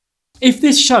if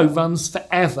this show runs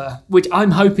forever, which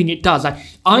I'm hoping it does,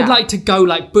 I'd like to go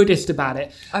like Buddhist about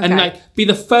it and like be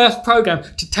the first program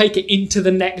to take it into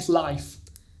the next life.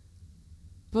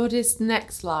 Buddhist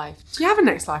next life. Do you have a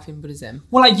next life in Buddhism?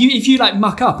 Well, like if you like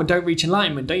muck up and don't reach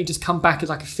enlightenment, don't you just come back as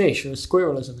like a fish or a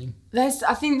squirrel or something? I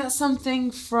think that's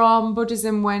something from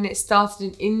Buddhism when it started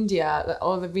in India,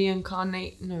 or the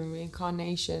reincarnation. I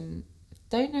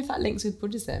don't know if that links with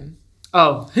Buddhism.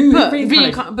 Oh, but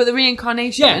the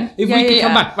reincarnation. Yeah, if we could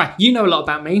come back. Right, you know a lot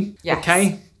about me. Yes.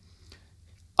 Okay.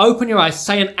 Open your eyes,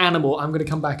 say an animal I'm going to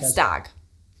come back as. Stag.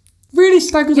 Really?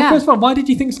 Stag was the first one? Why did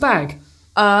you think stag?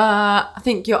 I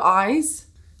think your eyes,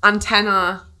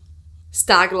 antenna,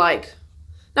 stag-like.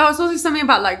 No, it's also something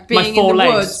about like being in the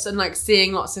woods and like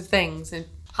seeing lots of things and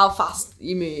how fast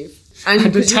you move.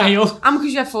 And the tail. And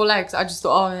because you have 4 legs, I just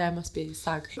thought, oh yeah, it must be a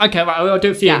stag. Okay, right, I'll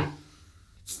do it for you.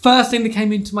 First thing that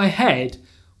came into my head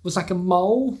was like a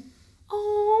mole.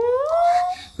 Oh.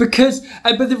 Because,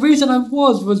 but the reason I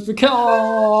was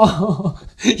because,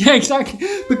 yeah, exactly.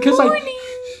 Because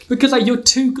like you're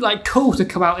too like cool to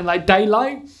come out in like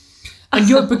daylight, and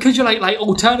because you're like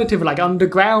alternative, like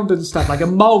underground and stuff. Like a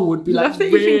mole would be like.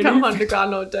 Nothing really. You can come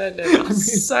underground alternative.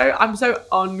 I'm so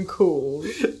uncool.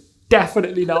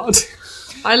 Definitely not.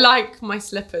 I like my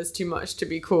slippers too much to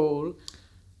be cool,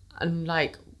 and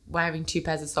like wearing 2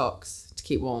 pairs of socks to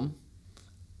keep warm.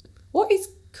 What is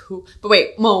cool? But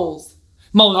wait, moles.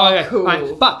 Moles, cool.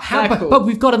 Right. But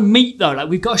we've got to meet though. Like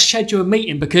we've got to schedule a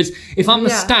meeting because if I'm a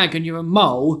stag and you're a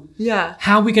mole,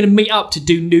 how are we going to meet up to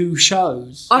do new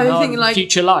shows? I think like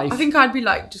future life. I think I'd be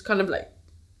like just kind of like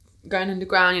going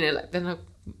underground, you know, like then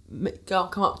I'll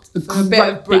come up for a bit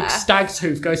of breath. Big stag's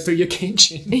hoof goes through your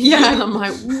kitchen. Yeah, and I'm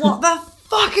like, what the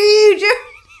fuck are you doing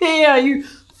here? You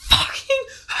fucking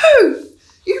hoof,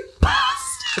 you bastard.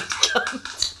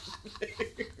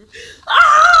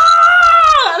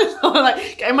 I'm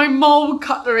like getting my mole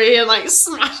cutlery and like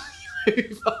smashing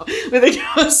over with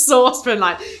a saucepan,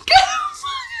 like,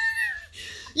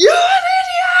 you're an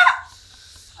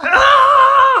idiot!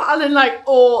 And then like,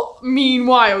 or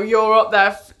meanwhile, you're up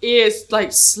there, ears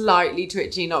like slightly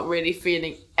twitchy, not really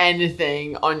feeling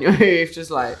anything on your hoof, just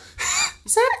like,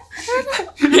 is that?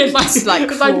 It's like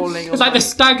crawling. It's like the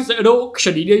stags at an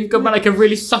auction. You've got like a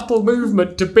really subtle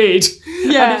movement to bid.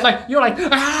 Yeah. And it's like you're like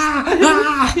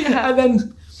and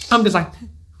then I'm just like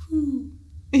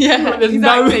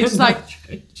exactly. Just like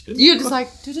you're just like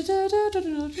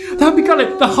that'd be kind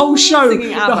of the whole show.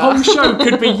 The whole show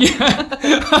could be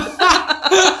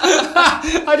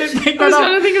I didn't make that up. I was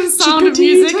trying to think of the sound of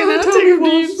music and then tell me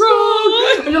what's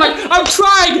wrong. And you're like, I'm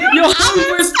trying. Your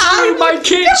hoof is through my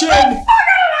kitchen.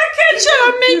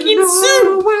 I'm making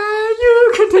soup. Where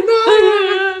you can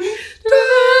deny it.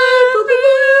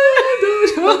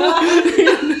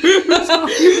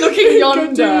 Looking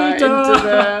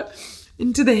yonder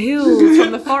into the hills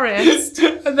from the forest.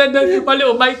 And then my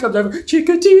little mate comes over,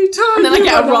 chickadee time. And then I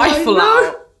get a rifle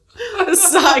out.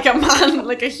 It's like a man,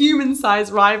 like a human-sized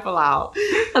rifle out,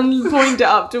 and point it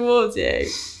up towards you,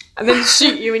 and then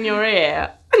shoot you in your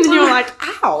ear, and then you're like,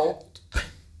 ow.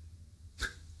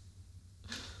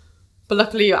 But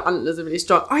luckily your antlers are really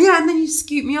strong. Oh yeah, and then you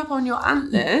scoop me up on your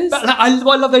antlers. But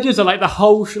what I love the idea is that like the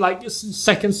whole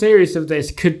second series of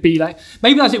this could be like,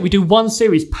 maybe that's it. We do 1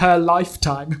 series per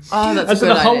lifetime. Oh, that's and so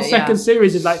the whole second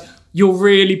series is like, you're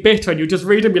really bitter and you're just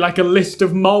reading me like a list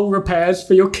of mole repairs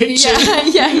for your kitchen.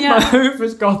 Yeah. My hoof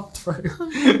has gone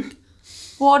through.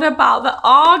 What about the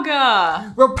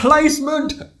Aga?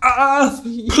 Replacement earth,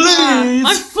 please.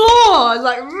 My floor is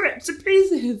like ripped to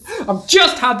pieces. I've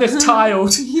just had this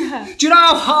tiled. Yeah. Do you know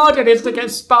how hard it is to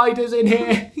get spiders in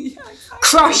here? Yeah, exactly.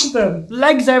 Crush them.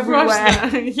 Legs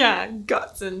everywhere. Yeah,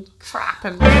 guts and crap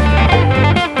and...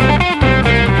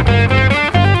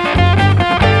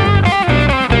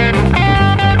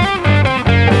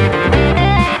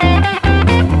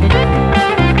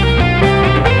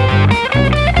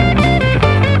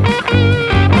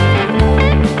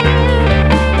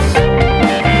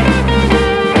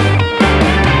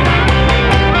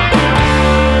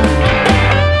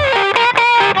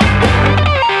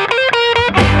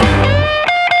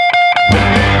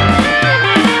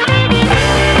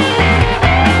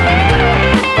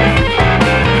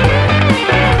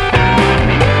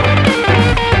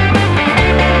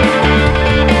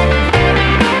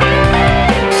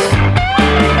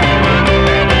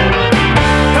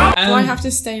 to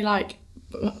stay like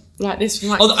this for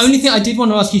the only thing I did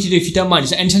want to ask you to do, if you don't mind, is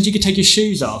that anytime you could take your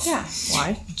shoes off. Yeah.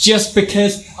 Why? Just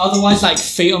because otherwise like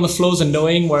feet on the floor is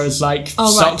annoying, whereas like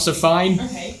socks are fine.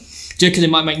 Okay. Just because it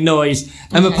might make noise.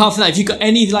 And apart from that, if you've got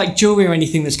any like jewellery or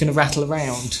anything that's going to rattle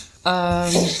around. No,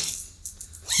 I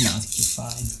think you're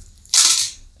fine.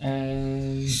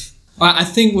 Right, I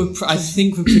think we're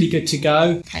pretty good to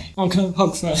go. Okay. I'm gonna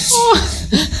hug first.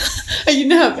 Are you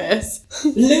nervous? A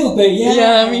little bit, yeah.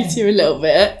 Yeah, me too, a little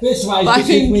bit. That's why But I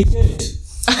think- me good.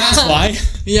 That's why.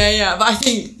 Yeah, but I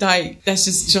think like let's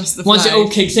just trust the Once it flow. all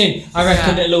kicks in, I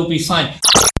reckon Yeah. it'll all be fine.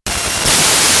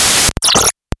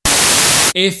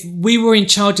 If we were in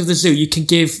charge of the zoo, you can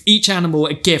give each animal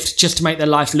a gift just to make their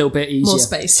life a little bit easier. More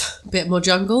space, a bit more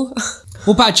jungle,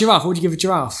 What about a giraffe? What would you give a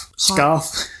giraffe?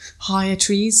 Scarf. higher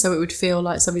trees, so it would feel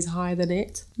like something's higher than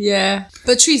it. Yeah,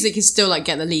 but trees it can still like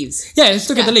get the leaves. Yeah, it's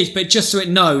still get the Yeah. leaves, but just so it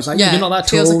knows, like Yeah, you're not that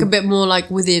tall. feels like a bit more like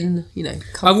within, What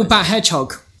comfort. about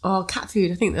hedgehog? Oh, cat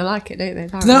food. I think they like it, don't they?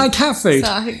 Do they like cat food?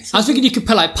 So I think I was thinking you could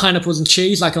put like pineapples and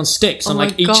cheese like on sticks on my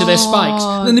like each of their spikes.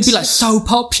 And then they'd be like so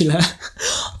popular.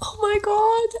 Oh my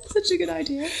god, that's such a good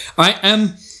idea. Alright,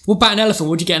 what about an elephant?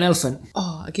 Would you get an elephant?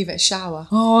 Oh, I give it a shower.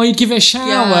 Oh, you'd give it a shower.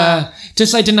 Yeah.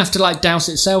 Just so it didn't have to like douse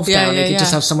itself down. It could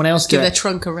just have someone else do Give it. their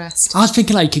trunk a rest. I was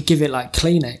thinking like you could give it like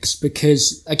Kleenex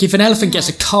because like if an elephant gets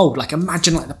a cold, like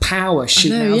imagine like the power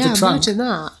shooting out of the trunk. Imagine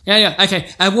that. Yeah. Okay.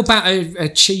 What about a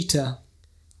cheetah?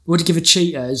 What would you give a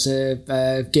cheetah as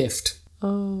a gift?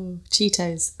 Oh,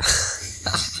 Cheetos.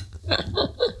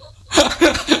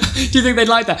 Do you think they'd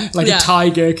like that? Like Yeah. a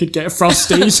tiger could get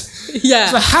Frosties.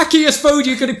 Yeah. The hackiest food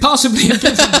you could possibly have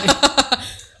given me.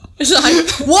 It's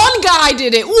like, one guy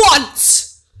did it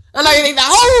once! And I think the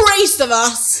whole race of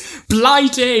us.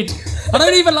 Blighted. I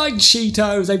don't even like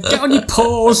Cheetos. They get on your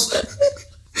paws.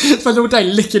 Spend all day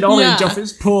licking orange Yeah. off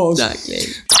its paws. Exactly.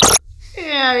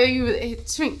 Yeah, you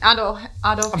think Adolf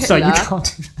I'm Hitler. sorry, you can't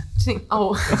do that. Think,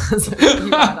 oh, that's a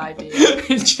really bad idea.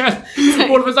 It's just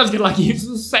all of a sudden you're like you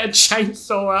just set a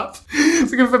chainsaw up.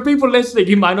 Because for people listening,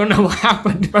 you might not know what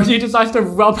happened. Rosie decides to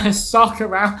rub her sock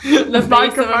around the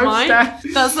microphone stand.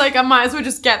 That's like I might as well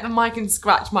just get the mic and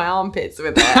scratch my armpits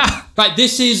with it. Right,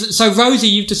 this is so Rosie.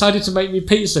 You've decided to make me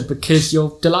pizza because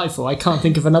you're delightful. I can't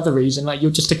think of another reason. Like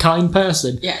you're just a kind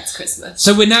person. Yeah, it's Christmas.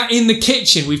 So we're now in the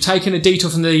kitchen. We've taken a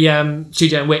detour from the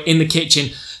studio and we're in the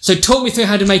kitchen. So talk me through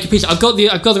how to make a pizza. I've got the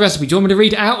recipe. Do you want me to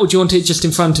read it out or do you want it just in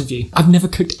front of you? I've never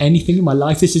cooked anything in my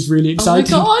life. This is really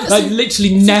exciting. Oh my god! Like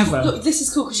literally never. Look, this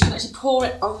is cool because you can actually pour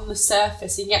it on the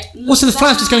surface and get. Well, so the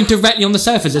flour's just going directly on the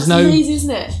surface. There's That's no. amazing, isn't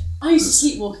it? I used to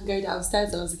sleepwalk and go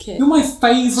downstairs when I was a kid. You're my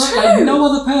favourite. Like no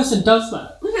other person does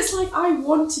that. Look, it's like I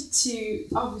wanted to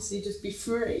obviously just be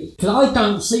free. Because I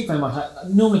don't sleep very much. I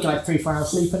normally get like 3-4 hours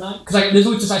sleep a night. Because there's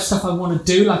always just like stuff I want to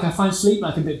do. Like I find sleep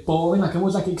like a bit boring. Like I'm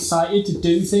always like excited to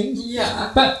do things.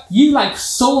 Yeah. But you like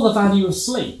saw the value of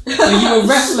sleep. Like, you were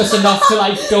restless enough to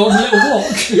like go on a little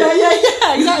walk.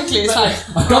 Yeah, exactly. It's like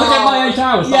I've got to get my 8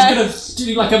 hours. But I'm going to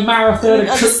do like a marathon and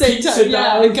at the cook same pizza time,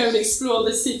 now. and go and explore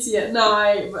the city at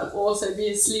night, but also be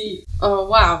asleep. Oh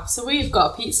wow! So we've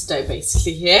got a pizza dough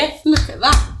basically here. Look at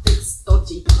that big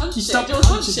stodgy. Punch it. stop Do you want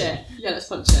to punching punch it? Yeah, let's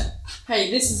punch it. Hey,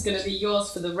 this is going to be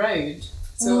yours for the road.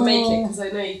 So we'll make it because I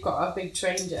know you've got a big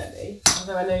train journey.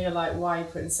 Although I know you're like, why are you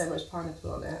putting so much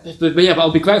pineapple on it? But yeah, but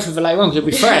I'll be grateful for later on because it'll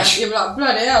be fresh. Yeah, you'll be like,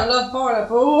 bloody hell, I love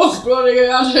pineapple. Oh, bloody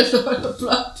hell, I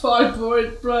love pineapple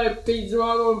and bloody pizza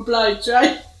on bloody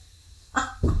train.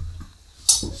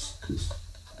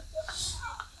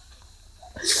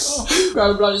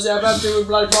 Bloody bloody self, I'm doing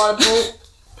bloody pineapple.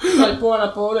 Bloody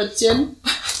pineapple, a tin.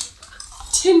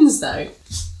 Tins though.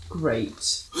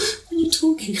 Great. What are you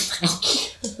talking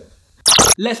about?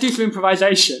 Let's do some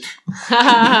improvisation.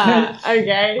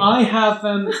 Okay. I have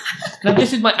now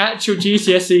this is my actual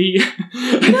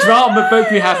GCSE drama book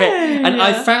we have here, and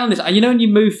I found this. You know when you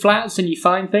move flats and you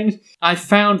find things? I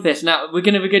found this. Now we're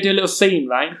gonna do a little scene,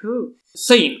 right?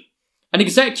 Scene. An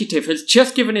executive has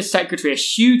just given his secretary a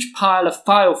huge pile of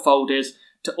file folders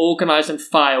to organise and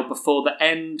file before the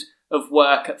end of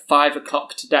work at 5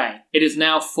 o'clock today. It is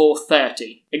now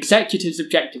 4:30. Executive's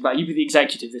objective, right? You be the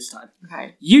executive this time.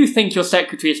 Okay. You think your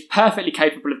secretary is perfectly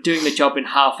capable of doing the job in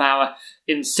half hour,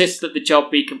 insist that the job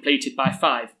be completed by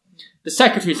 5. The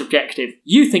secretary's objective,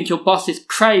 you think your boss is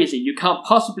crazy, you can't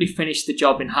possibly finish the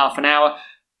job in half an hour,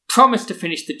 promise to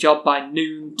finish the job by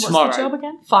noon tomorrow. What's the job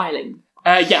again? Filing.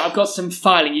 Yeah, I've got some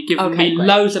filing. You've given me great.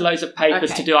 loads and loads of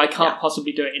papers Okay, to do. I can't yeah.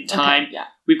 possibly do it in time. Okay, yeah.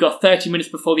 We've got 30 minutes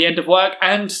before the end of work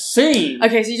and scene.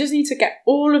 Okay, so you just need to get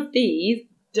all of these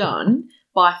done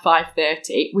by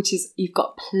 5:30, which is you've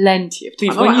got plenty of time.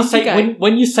 Please, All right, when you off you say go.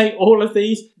 when you say all of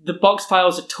these, the box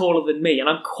files are taller than me, and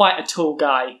I'm quite a tall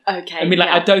guy. Okay. I mean, like,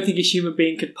 I don't think a human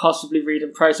being could possibly read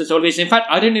and process all this. In fact,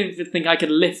 I don't even think I could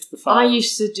lift the file. I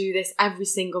used to do this every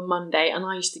single Monday, and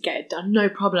I used to get it done, no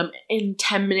problem, in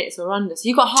 10 minutes or under. So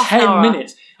you got half an 10 hour.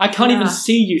 minutes? I can't even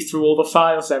see you through all the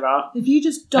files there are. If you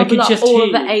just I could double up just all hear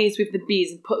of the you. A's with the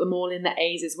B's and put them all in the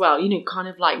A's as well, kind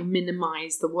of like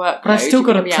minimise the workload. But I've still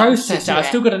got to you're gonna be able process do it. I've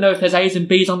still got to know if there's A's and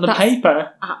B's on the That's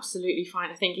paper. Absolutely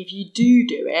fine. I think if you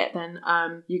do it, then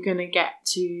you're going to get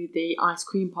to the ice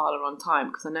cream parlour on time,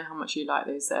 because I know how much you like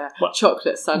those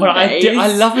chocolate sundaes. Well, I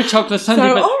love a chocolate sundae.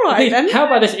 So, but all right, then. How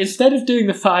about this? Instead of doing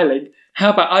the filing,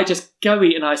 how about I just go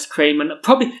eat an ice cream and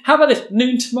probably, how about this,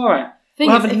 noon tomorrow? Thing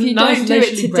We'll is, have a if you nice don't do it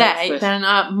leisurely today, breakfast. then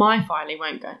my filing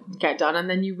won't get done, and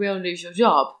then you will lose your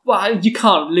job. Well, you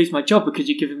can't lose my job because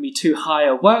you're giving me too high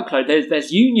a workload.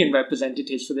 There's union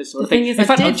representatives for this sort of The thing. thing is, In I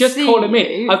fact, I'll did just see call him you-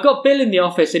 in. I've got Bill in the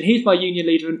office, and he's my union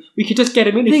leader, and we could just get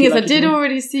him in. The thing if is, you I like, did if you-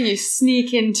 already see you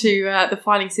sneak into the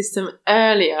filing system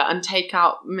earlier and take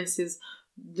out Mrs.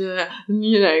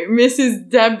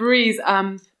 Debris'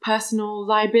 personal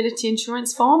liability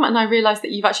insurance form, and I realised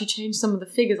that you've actually changed some of the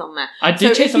figures on there. I did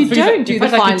So change if some you figures. don't do In the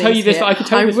fact, I can tell you filings this. here, I can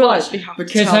tell you I this will why. actually have to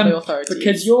because tell the authorities.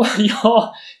 because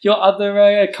your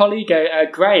other colleague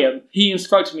Graham, he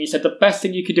instructed me. He said the best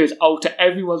thing you could do is alter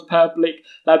everyone's public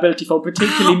liability form,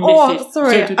 particularly Mrs. Oh,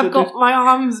 sorry, I've got my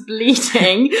arms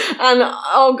bleeding, and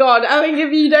oh god, I think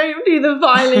if you don't do the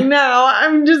filing now,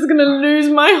 I'm just gonna lose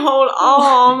my whole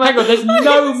arm. Hang on, there's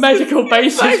no medical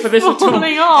basis for this at all.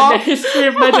 falling off. In the history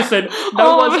of medicine,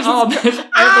 no one's arm has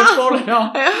ever fallen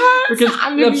off. It hurts,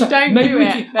 and if you don't maybe do we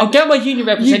it, can- then I'll get my union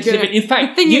representative. In the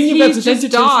fact, thing union is, he's just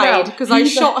representatives now. died because I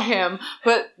shot him.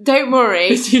 But don't worry,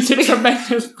 This is a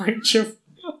tremendous breach of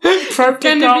protocol. it's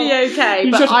going to be okay.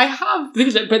 You But just- I have. The thing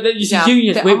is that- but you see, Yeah,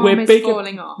 unions, the we're arm is big.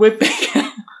 falling off. We're big.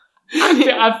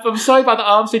 I'm sorry about the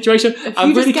arm situation. If I'm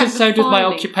you just really get the concerned with my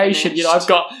filing occupation. finished. I've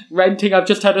got renting. I've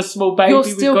just had a small baby. You're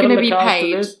We've still got going to look be after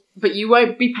paid, this. but you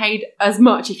won't be paid as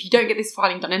much if you don't get this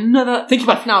filing done in another Think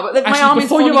about half an hour. But my Actually, arm is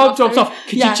before your falling arm drops so- off,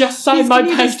 could Yeah. you just sign Please, my can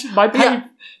you pay just- my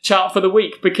chart for the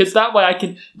week? Because that way I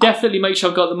can definitely make sure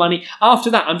I've got the money. After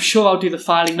that, I'm sure I'll do the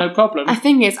filing, no problem. The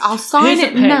thing is, I'll sign Here's a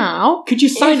it pen. now. Could you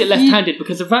sign if it left-handed?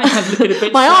 Because the right hand's looking a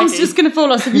bit My arm's saggy. just going to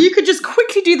fall off. If you could just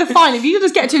quickly do the filing, if you could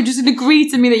just get to just agree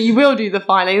to me that you will do the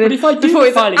filing. Then But if I do before the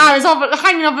it's filing- hours off,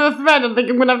 hanging off a thread, and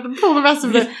thinking I'm going to have to pull the rest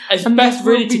of it. It's and best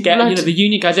there really will to be get blood. the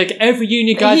union guys. Like every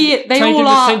union guy They trained in all the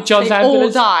are. St John's They've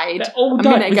ambulance. all died. They all a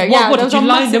died. minute ago. What- Yeah, what, there did was you a line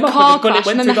massive them up and car the bullet crash,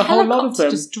 went and then through the the whole lot of helicopter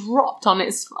them? just dropped on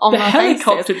on The their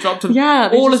helicopter faces. dropped them. Yeah,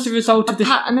 they all just- as a result of this.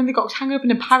 And then they got hung up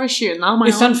in a parachute. And now my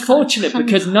It's arm's unfortunate kind of-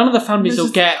 because none of the families This will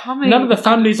is get coming.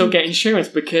 insurance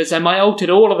because I altered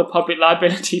all of the public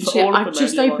liability for all of them. I've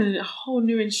just earlier on. opened a whole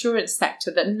new insurance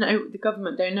sector that the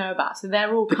government don't know about, so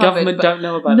they're all The covered. government but- don't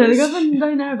know about No, this. the government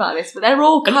don't know about this, but they're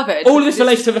all covered. All this because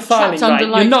relates it's to the filing, trapped under,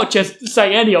 right? like- You're not just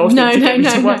saying any old No, thing to no, get me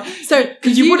no, to no. work. So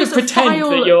Because you wouldn't just pretend file-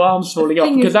 that your arm's falling off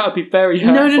thing because is- that would be very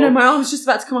hurtful. No, my arm's just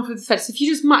about to come off with the thread. So if you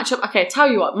just match up, okay, tell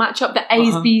you what, match up the A's,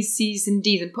 Uh-huh. B's, C's, and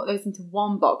D's and put those into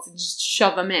one box and just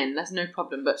shove them in. That's no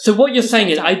problem. But So what you're saying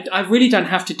is I really don't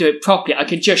have to do it properly. I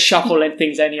can just shuffle in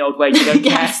things any old way. You don't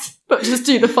yes, but just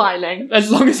do the filing. care. As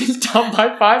long as it's done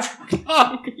by 5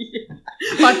 o'clock.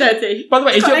 5:30. By the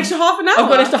way, It's got an extra half an hour. I've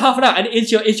got an extra half an hour. And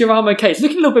is your arm okay? It's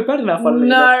looking a little bit better now, funnily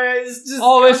enough. No, it's just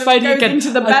Oh, it's kind of fading goes again.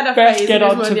 into the better I'd best phase. get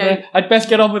of on this to one, yeah. I'd best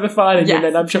get on with the filing, Yes, and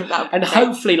then I'm sure. that would be And great.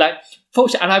 hopefully,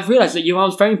 fortunately, and I've realised that your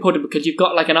arm's very important because you've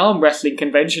got like an arm wrestling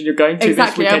convention you're going to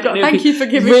Exactly. this weekend. It'll Thank be you for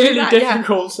giving really me that. Yeah.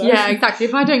 difficult. So. Yeah, exactly.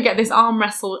 If I don't get this arm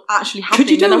wrestle actually Could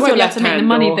you happening, do then I it with won't your be able left to make the hand,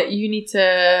 money or- that you need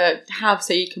to have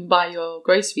so you can buy your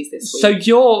groceries this week. So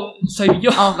you're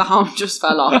Oh, the arm just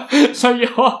fell off. so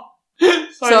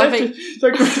I think-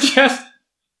 can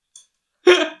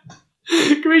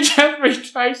we just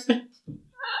retrace it?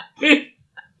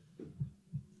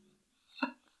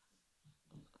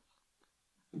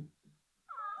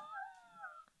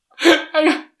 Hang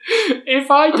on.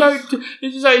 If I don't,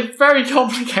 it's very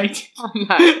complicated. Oh,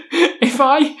 no. If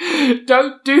I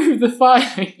don't do the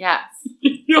filing, Yes.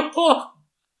 your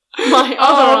My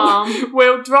other arm. arm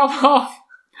will drop off,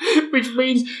 which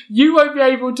means you won't be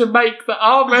able to make the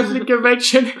arm wrestling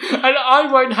convention, and I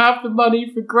won't have the money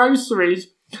for groceries,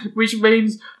 which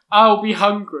means I'll be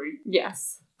hungry.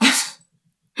 Yes.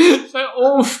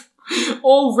 So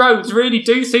all roads really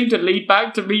do seem to lead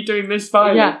back to me doing this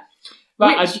filing. Yeah.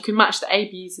 Which you can match the A,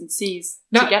 B's and C's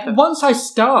Now, together. once I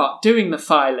start doing the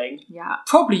filing, Yeah.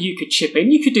 probably you could chip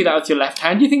in. You could do that with your left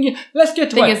hand. You think, let's get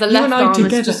to Thing work. is, the You left and I arm has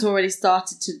together. just already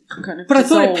started to kind of But I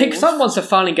thought it dissolve. picks up once the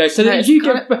filing goes, so No, that it's you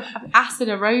kind get... of acid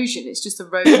erosion. It's just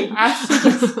eroding.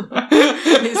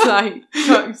 It's like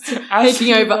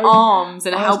taking over erosion. arms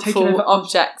and Oh, it's taking helpful over arms.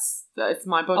 objects. That's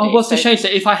my body. Oh, what's the So- shame? So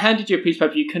if I handed you a piece of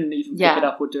paper, you couldn't even Yeah. pick it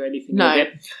up or do anything No. with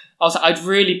it. I was like, I'd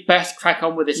really best crack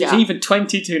on with this. It's Yeah. even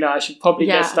 22 now. I should probably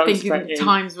Yeah, get I stuck think straight in.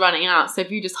 time's running out. So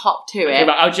if you just hop to Okay, it.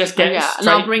 but I'll just get yeah,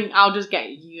 straight... and I'll just get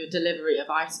you a delivery of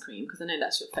ice cream because I know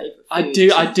that's your favourite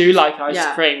food. I do like ice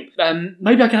Yeah. cream.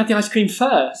 Maybe I can have the ice cream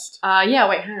first. Yeah,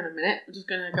 wait, hang on a minute. I'm just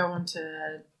going to go on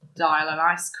to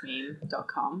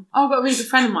dialandicecream.com. Oh, I've got a really good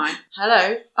friend of mine.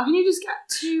 Hello. Oh, can you just get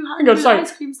 200 sorry.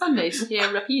 ice cream sundaes here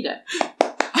rapido?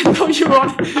 I thought you were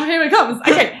on... Oh, here it comes.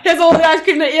 Okay, here's all the ice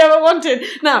cream that you ever wanted.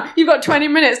 Now, you've got 20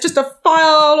 minutes just to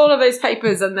file all of those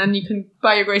papers and then you can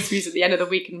buy your groceries at the end of the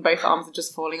week and both arms are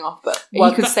just falling off. But Well,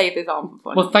 you could save this arm for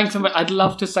fun. Well, thanks so much. I'd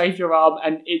love to save your arm.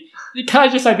 And can I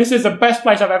just say, this is the best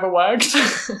place I've ever worked.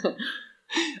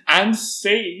 And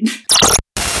seen.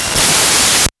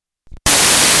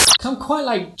 I'm quite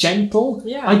like gentle.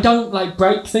 Yeah. I don't like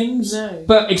break things. No.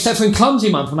 But except for in Clumsy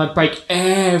Month when I break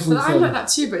everything. But I'm like that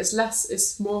too, but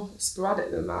it's more sporadic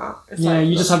than that. It's Yeah, like,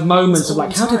 you just have moments it's of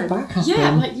like, all how the did time. that happen?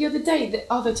 Yeah, like the other day,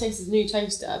 the other toaster's new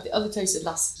toaster. The other toaster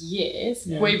lasted years,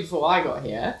 Yeah. way before I got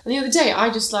here. And the other day,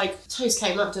 I just like toast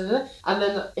came up, and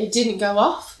then it didn't go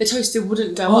off. The toaster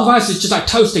wouldn't go Oh, off. right, so it's just like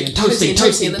toasting and toasting, and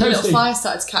toasting, and then a little toasting. fire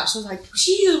started to catch. And I was like,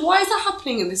 Jesus, why is that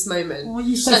happening in this moment? Oh, you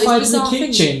Like, set this fire to the bizarre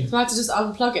thing. kitchen. So I had to just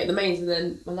unplug it in the mains, and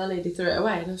then my landlady threw it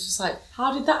away. And I was just like,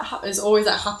 how did that happen? It's always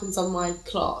that happens on my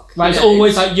clock. Right, you it's know?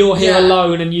 always like you're here Yeah.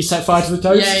 alone and you set fire to the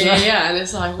toaster. Yeah, and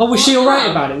it's like, Oh, was she what?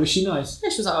 alright about it? Was she nice? Yeah,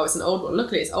 she was like, oh, it's an old one.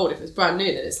 Luckily, it's old. If it's brand new,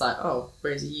 then it's like, oh,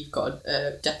 Rosie, you've got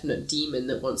a definite demon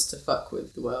that wants to fuck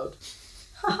with the world.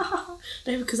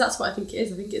 No, because that's what I think it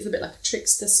is. I think it's a bit like a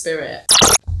trickster spirit.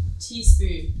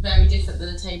 Teaspoon, very different than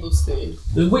a tablespoon.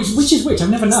 Which is which?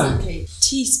 I've never known. Exactly.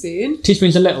 Teaspoon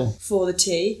Teaspoon's a little. for the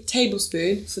tea,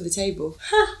 tablespoon for the table.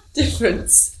 Ha!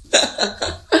 Difference.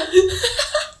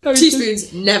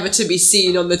 Teaspoons never to be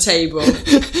seen on the table.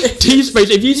 Teaspoons.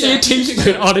 If you see Yeah. a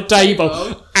teaspoon on a table,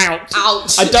 out.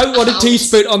 Out. I don't want a Out.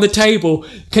 teaspoon on the table.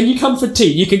 Can you come for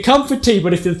tea? You can come for tea,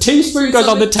 but if the teaspoon goes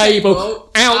on the table,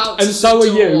 out, and to so the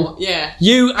are you. door. Yeah.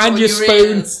 You and on your your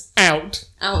spoon, ears. out.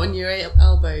 Out on your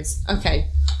elbows. Okay.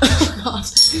 Oh God.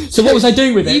 So what was I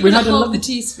doing with it? You're We've gonna had a hold lo- the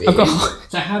teaspoon. I've got.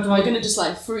 So how do I'm I? gonna just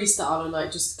like freestyle and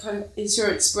like just kind of it's your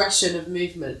expression of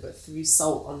movement, but through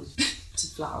salt on to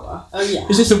flour. Oh yeah.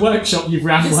 Is this a workshop you've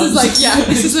ran This once? is like yeah.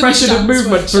 This is Expression a of dance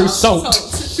movement through workshop. salt.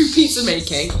 Through pizza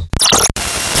making.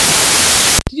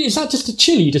 Is that just a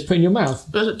chili you just put in your mouth?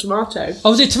 There's a tomato.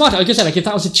 Oh, was it tomato? I was gonna say, like, if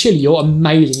that was a chili, you're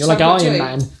amazing. You're like Chocolate Iron chili.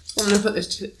 Man. I'm gonna put this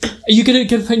to Are you gonna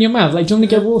put in your mouth? Like, do you want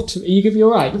to get water? Are you gonna be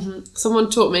alright? Someone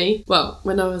taught me, well,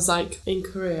 when I was like in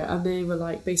Korea, and they were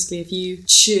like, basically, if you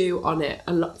chew on it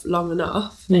long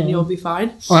enough, then Yeah. you'll be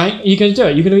fine. Alright, are you gonna do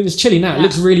it? You're gonna eat this chili now. It Yeah.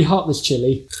 looks really hot, this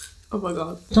chili. Oh my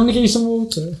God. Do you want to get you some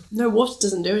water? No, water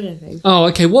doesn't do anything. Oh,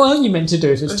 okay. What are you meant to do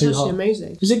if it's It's too actually hot?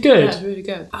 amazing. Is it good? Yeah, it's really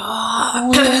good.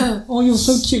 Oh, you're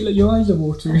so cute. Look, your eyes are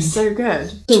watering. So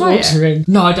good. They're Try it. watering.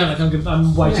 No, I don't. Like,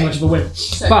 I'm way too Okay. much of a wimp.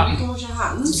 So But- you can wash your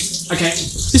hands. Okay,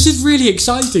 this is really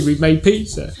exciting. We've made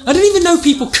pizza. I didn't even know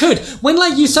people could. When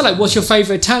like you said like, what's your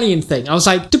favourite Italian thing? I was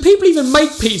like, do people even make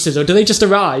pizzas or do they just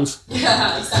arrive?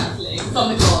 Yeah, exactly.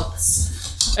 From the gods.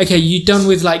 Okay, you done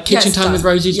with like kitchen Yes, time done. with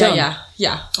Rosie's Yeah, done?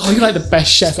 yeah. Oh, you're like the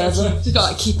best chef ever. Just gotta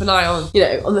like, keep an eye on,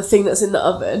 on the thing that's in the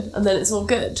oven, and then it's all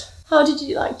good. How did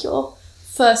you like your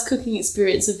first cooking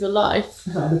experience of your life?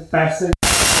 The best.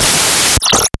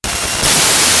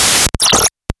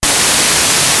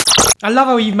 I love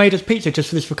how you've made us pizza just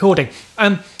for this recording.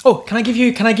 Oh, can I give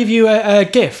you a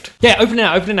gift? Yeah, open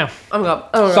it now. Oh my God.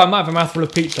 Oh, So I might have a mouthful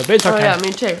of pizza, but it's okay. yeah,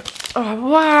 me too. Oh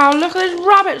wow! Look at this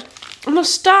rabbit and a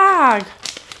stag,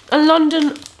 and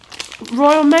London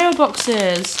Royal Mail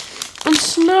boxes and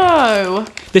snow.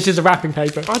 This is the wrapping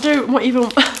paper. I don't even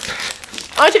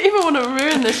want to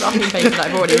ruin this wrapping paper that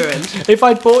I've already ruined. If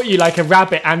I bought you like a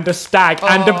rabbit and a stag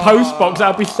and a post box, that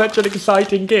would be such an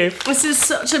exciting gift. This is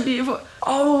such a beautiful.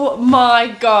 Oh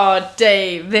my God,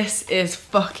 Dave! This is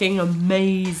fucking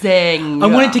amazing. I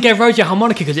wanted to give Rosie a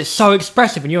harmonica because it's so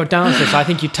expressive and you're a dancer, so I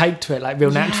think you take to it like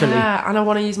real naturally. Yeah, and I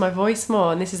want to use my voice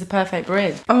more, and this is the perfect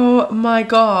bridge. Oh my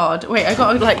God! Wait, I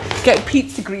gotta like get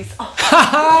pizza grease.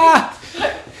 Oh,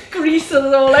 grease all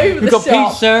over We've the got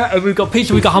shop. pizza,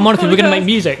 we've got harmonica, we're going to make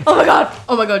music. Oh my God!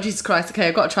 Oh my God! Jesus Christ! Okay,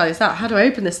 I've got to try this out. How do I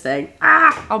open this thing?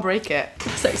 Ah! I'll break it.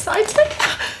 I'm so excited.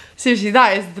 Seriously,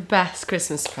 that is the best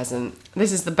Christmas present.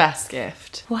 This is the best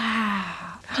gift.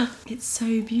 Wow. It's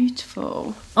so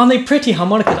beautiful. Aren't they pretty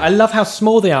harmonicas? I love how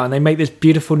small they are and they make this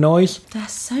beautiful noise. They're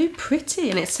so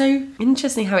pretty, and it's so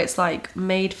interesting how it's like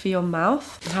made for your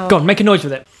mouth. How... Go on, make a noise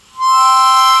with it.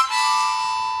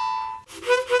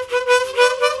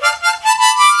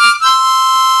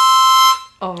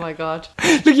 Oh my god.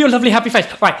 Look at your lovely happy face.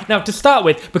 Right, now to start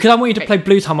with, because I want you to play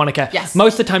blues harmonica, Yes.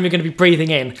 most of the time you're going to be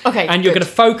breathing in. Okay, And you're good. going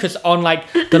to focus on like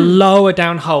the lower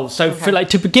down holes. So for like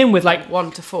to begin with, like,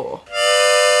 1 to 4.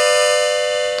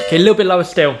 okay, a little bit lower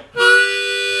still.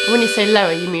 When you say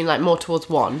lower, you mean like more towards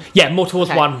 1? Yeah, more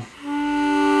towards Okay. 1.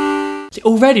 See,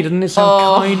 already, doesn't it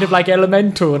sound kind of like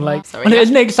elemental and like, Sorry, and yeah.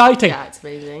 isn't it exciting? Yeah, it's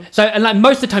amazing. So, and like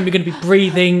most of the time you're going to be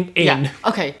breathing in. Yeah.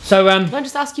 Okay. So, Can I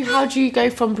just ask you, how do you go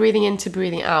from breathing in to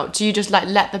breathing out? Do you just like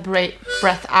let the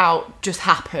breath out just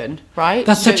happen, right?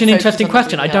 that's You such don't an focus interesting on the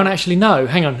question. I breathing don't out? actually know.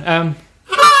 Hang on.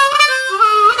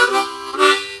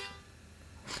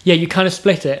 Yeah, you kind of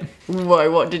split it. Whoa,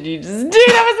 what did you just do?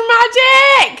 That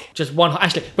was magic! Just one.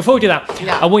 Actually, before we do that,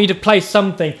 Yeah. I want you to play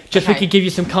something just so we Okay. can give you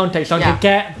some context. So I Yeah.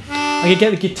 can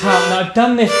get the guitar. Now I've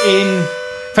done this in.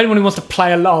 For anyone who wants to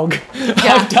play along,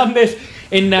 I've done this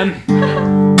in.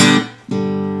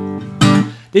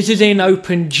 This is in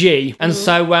open G, and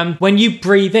so when you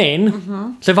breathe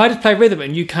in, so if I just play rhythm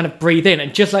and you kind of breathe in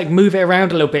and just like move it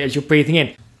around a little bit as you're breathing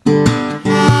in.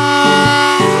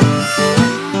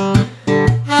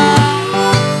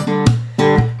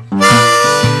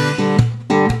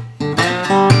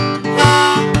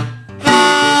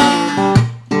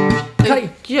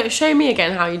 Okay. Show me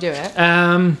again how you do it.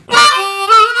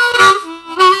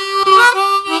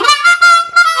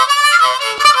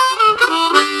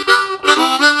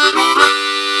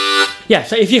 Yeah,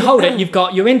 so if you hold it, you've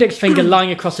got your index finger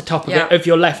lying across the top of Yeah. it, of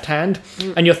your left hand,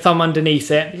 and your thumb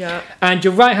underneath it. Yeah. And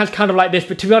your right hand's kind of like this,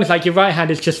 but to be honest, like your right hand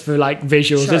is just for like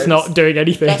visuals. It's Shows. not doing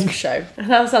anything. That's a show.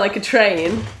 That sound like a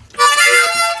train.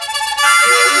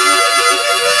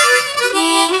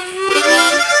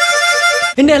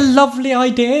 Isn't it a lovely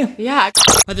idea? Yeah.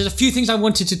 But there's a few things I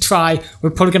wanted to try.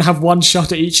 We're probably going to have one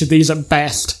shot at each of these at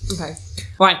best. Okay.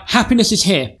 Right, happiness is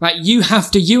here. Right, you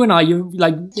and I,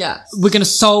 Yes. we're going to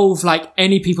solve like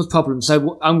any people's problems. So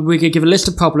we're going to give a list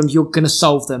of problems. You're going to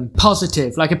solve them.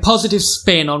 Positive, like a positive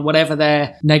spin on whatever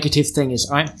their negative thing is.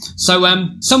 All right. So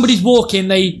somebody's walking.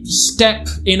 They step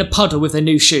in a puddle with their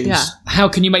new shoes. Yeah. How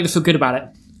can you make them feel good about it?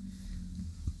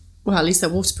 Well, at least they're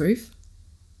waterproof.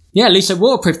 Yeah, at least they're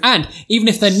waterproof. And even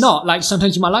if they're not, like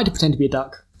sometimes you might like to pretend to be a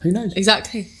duck. Who knows?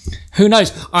 Exactly. Who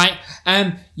knows? All right.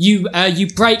 You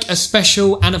break a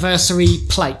special anniversary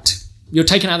plate. You're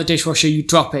taking it out of the dishwasher. You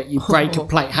drop it. You break a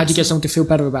plate. How do you get someone to feel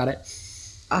better about it?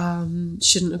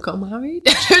 Shouldn't have got married.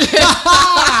 Take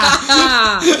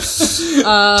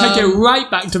it right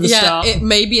back to the start.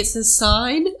 Maybe it's a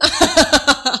sign.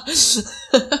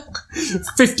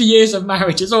 50 years of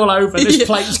marriage. It's all over. This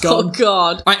plate's gone. Oh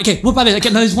God. All right. Okay. What about this? Okay.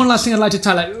 No, there's one last thing I'd like to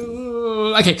tell.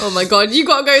 Okay. Oh my God. You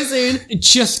gotta go soon.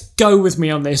 Just go with me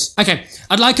on this. Okay,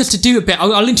 I'd like us to do a bit.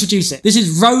 I'll introduce it. This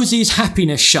is Rosie's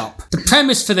Happiness Shop. The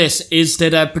premise for this is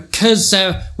that because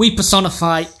we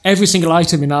personify every single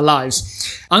item in our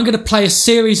lives, I'm going to play a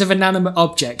series of inanimate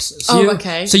objects. So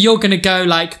okay. So you're going to go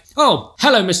like, oh,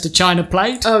 hello, Mr. China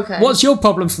Plate. Okay. What's your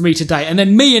problem for me today? And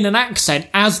then me in an accent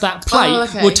as that plate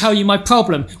will tell you my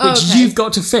problem, which you've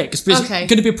got to fix. Because it's going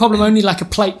to be a problem only like a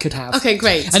plate could have. Okay,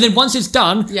 great. And then once it's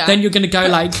done, then you're going to go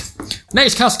like,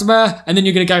 next customer, and then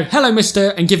you're going to go, hello,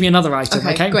 mister, and give me another item,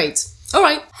 okay? Great. All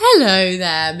right. Hello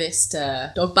there,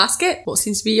 Mr. Dog Basket. What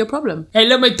seems to be your problem? Hey,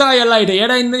 let me tell you, lady,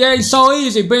 it ain't so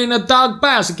easy being a dog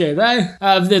basket,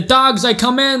 eh? The dogs, they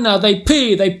come in, they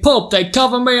pee, they poop, they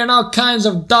cover me in all kinds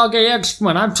of doggy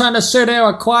excrement. I'm trying to sit here,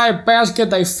 a quiet basket,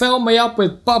 they fill me up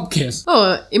with bubkiss.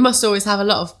 Oh, you must always have a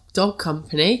lot of dog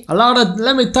company.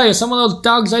 Let me tell you, some of those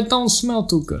dogs, they don't smell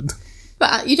too good.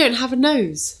 But you don't have a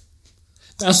nose.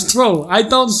 That's true, I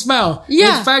don't smell.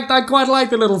 Yeah. In fact, I quite like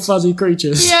the little fuzzy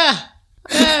creatures. Yeah.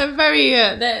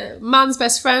 They're man's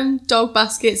best friend. Dog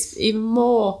Basket's even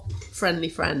more friendly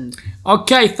friend.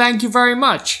 Okay, thank you very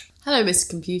much. Hello, Mr.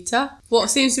 Computer. What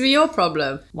seems to be your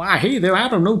problem? Why, hey there, I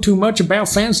don't know too much about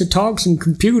fancy talks and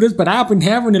computers, but I've been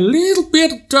having a little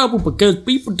bit of trouble because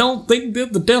people don't think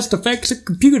that the dust affects a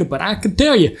computer, but I can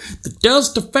tell you, the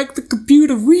dust affects the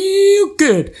computer real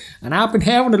good. And I've been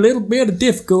having a little bit of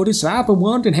difficulty, so I've been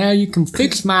wondering how you can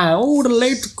fix my old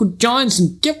electrical joints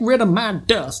and get rid of my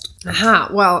dust. Aha,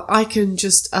 well, I can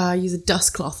just use a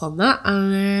dust cloth on that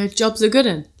and jobs are good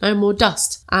in. No more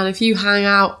dust. And if you hang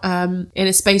out in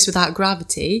a space with about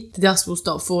gravity, the dust will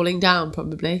stop falling down,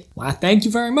 probably. Well, thank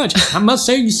you very much. I must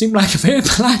say you seem like a very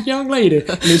polite young lady.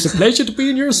 It is a pleasure to be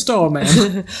in your store,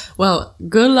 ma'am. Well,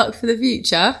 good luck for the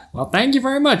future. Well, thank you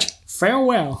very much.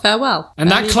 Farewell. Farewell.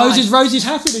 And that closes Rosie's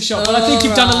happiness shop. Well, I think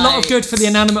you've done a lot of good for the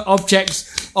inanimate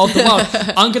objects of the world.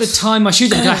 I'm going to tie my shoes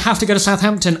because I have to go to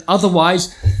Southampton.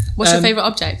 Otherwise... What's your favourite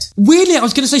object? Weirdly, I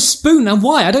was going to say spoon. Now,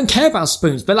 why? I don't care about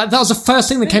spoons. But like that was the first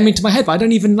thing that came into my head. But I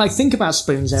don't even like think about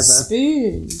spoons ever.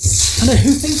 Spoons. I know,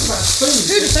 who thinks about spoons?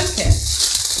 Who'd have thunk it?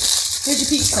 Here's your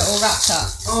pizza all wrapped up.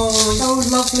 Oh, so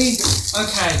lovely.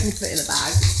 Okay. You put it in a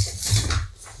bag.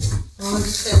 Oh, I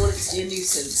just don't want it to be a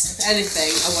nuisance. If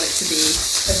anything, I want it to be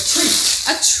A treat.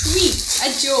 a treat, a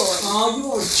joy. Oh,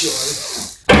 you're a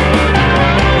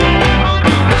joy.